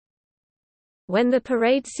When the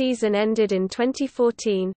parade season ended in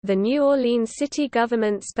 2014, the New Orleans city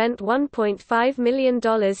government spent $1.5 million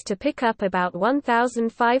to pick up about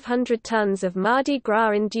 1,500 tons of Mardi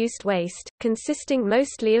Gras-induced waste, consisting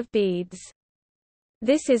mostly of beads.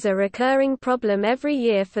 This is a recurring problem every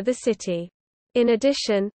year for the city. In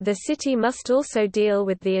addition, the city must also deal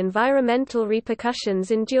with the environmental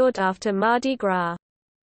repercussions endured after Mardi Gras.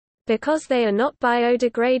 Because they are not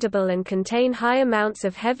biodegradable and contain high amounts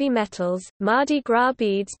of heavy metals, Mardi Gras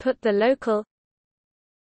beads put the local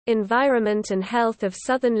environment and health of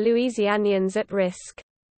southern Louisianians at risk.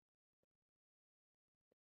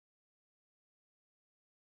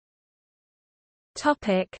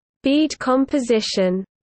 Bead composition.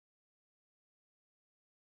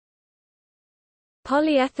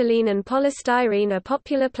 Polyethylene and polystyrene are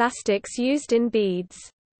popular plastics used in beads.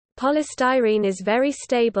 Polystyrene is very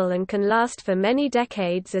stable and can last for many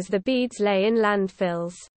decades as the beads lay in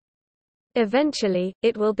landfills. Eventually,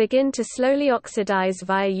 it will begin to slowly oxidize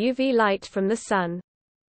via UV light from the sun.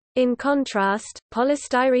 In contrast,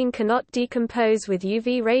 polystyrene cannot decompose with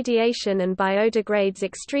UV radiation and biodegrades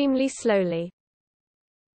extremely slowly.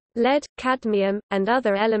 Lead, cadmium, and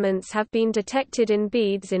other elements have been detected in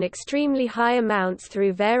beads in extremely high amounts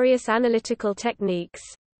through various analytical techniques.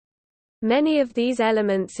 Many of these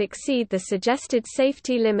elements exceed the suggested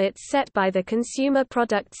safety limits set by the Consumer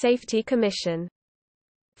Product Safety Commission.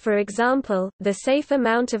 For example, the safe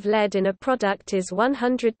amount of lead in a product is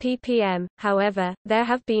 100 ppm, however, there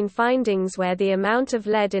have been findings where the amount of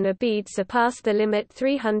lead in a bead surpassed the limit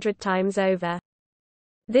 300 times over.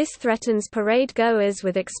 This threatens parade goers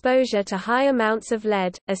with exposure to high amounts of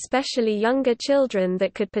lead, especially younger children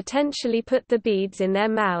that could potentially put the beads in their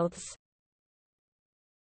mouths.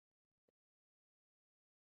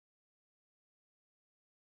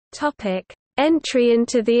 Entry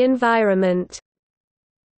into the environment.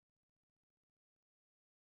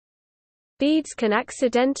 Beads can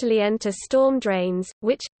accidentally enter storm drains,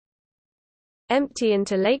 which empty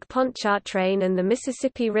into Lake Pontchartrain and the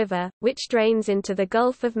Mississippi River, which drains into the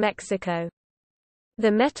Gulf of Mexico.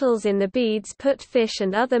 The metals in the beads put fish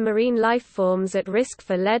and other marine life forms at risk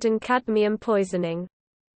for lead and cadmium poisoning.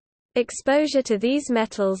 Exposure to these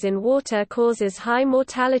metals in water causes high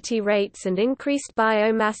mortality rates and increased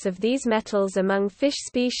biomass of these metals among fish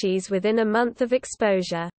species within a month of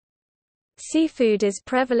exposure. Seafood is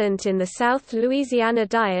prevalent in the South Louisiana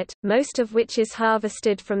diet, most of which is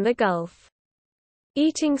harvested from the Gulf.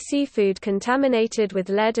 Eating seafood contaminated with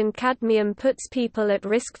lead and cadmium puts people at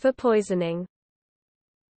risk for poisoning.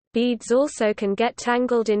 Beads also can get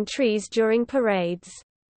tangled in trees during parades.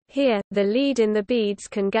 Here, the lead in the beads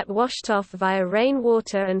can get washed off via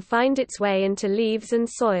rainwater and find its way into leaves and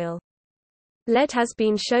soil. Lead has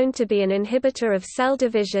been shown to be an inhibitor of cell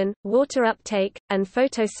division, water uptake, and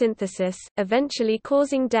photosynthesis, eventually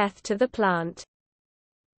causing death to the plant.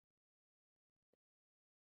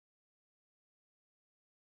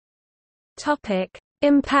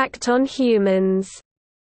 Impact on humans.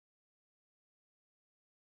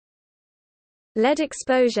 Lead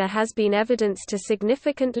exposure has been evidenced to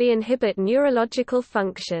significantly inhibit neurological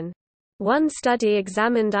function. One study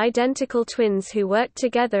examined identical twins who worked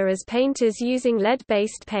together as painters using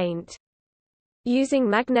lead-based paint. Using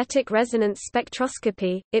magnetic resonance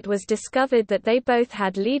spectroscopy, it was discovered that they both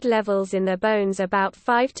had lead levels in their bones about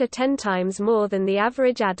 5 to 10 times more than the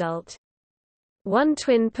average adult. One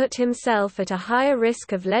twin put himself at a higher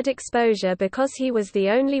risk of lead exposure because he was the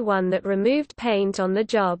only one that removed paint on the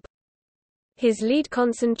job. His lead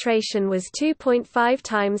concentration was 2.5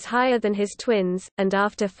 times higher than his twins, and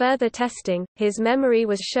after further testing, his memory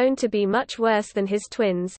was shown to be much worse than his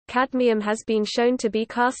twins. Cadmium has been shown to be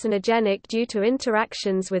carcinogenic due to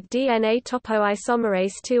interactions with DNA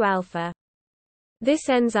topoisomerase II alpha. This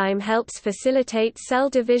enzyme helps facilitate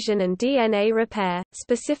cell division and DNA repair,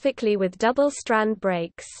 specifically with double-strand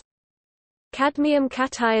breaks. Cadmium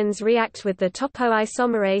cations react with the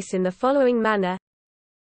topoisomerase in the following manner: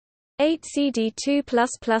 8CD2++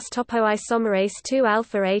 topoisomerase 2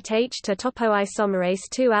 alpha 8H to topoisomerase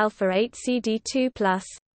 2 alpha 8CD2+.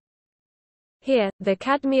 Here, the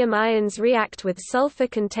cadmium ions react with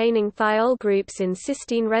sulfur-containing thiol groups in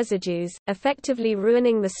cysteine residues, effectively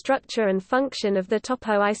ruining the structure and function of the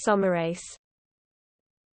topoisomerase.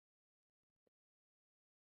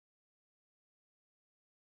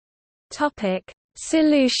 Topic: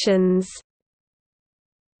 Solutions.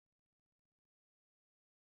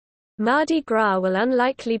 Mardi Gras will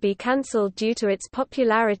unlikely be cancelled due to its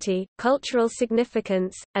popularity, cultural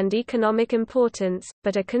significance, and economic importance,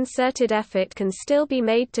 but a concerted effort can still be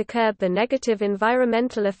made to curb the negative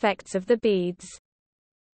environmental effects of the beads.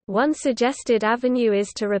 One suggested avenue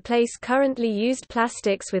is to replace currently used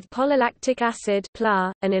plastics with polylactic acid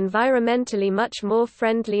 (PLA), an environmentally much more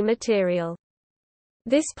friendly material.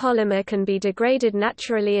 This polymer can be degraded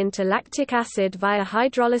naturally into lactic acid via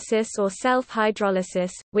hydrolysis or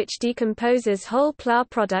self-hydrolysis, which decomposes whole PLA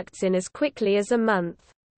products in as quickly as a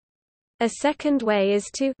month. A second way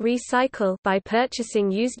is to recycle by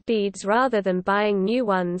purchasing used beads rather than buying new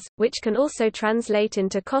ones, which can also translate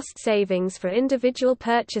into cost savings for individual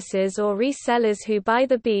purchasers or resellers who buy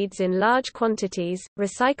the beads in large quantities.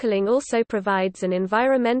 Recycling also provides an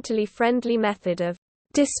environmentally friendly method of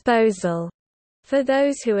disposal for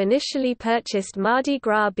those who initially purchased Mardi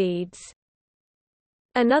Gras beads.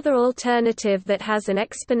 Another alternative that has an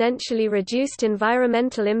exponentially reduced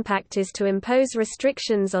environmental impact is to impose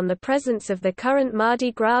restrictions on the presence of the current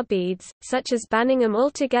Mardi Gras beads, such as banning them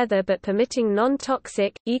altogether but permitting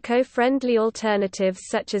non-toxic, eco-friendly alternatives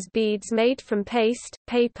such as beads made from paste,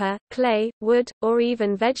 paper, clay, wood, or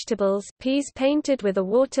even vegetables, peas painted with a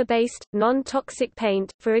water-based, non-toxic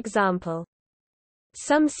paint, for example.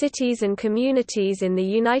 Some cities and communities in the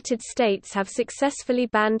United States have successfully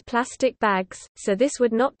banned plastic bags, so this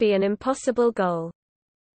would not be an impossible goal.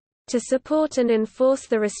 To support and enforce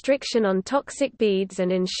the restriction on toxic beads and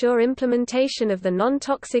ensure implementation of the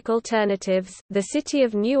non-toxic alternatives, the city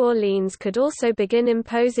of New Orleans could also begin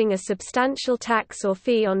imposing a substantial tax or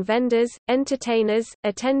fee on vendors, entertainers,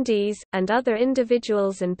 attendees, and other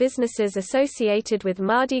individuals and businesses associated with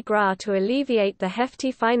Mardi Gras to alleviate the hefty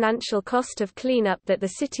financial cost of cleanup that the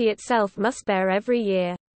city itself must bear every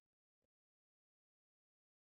year.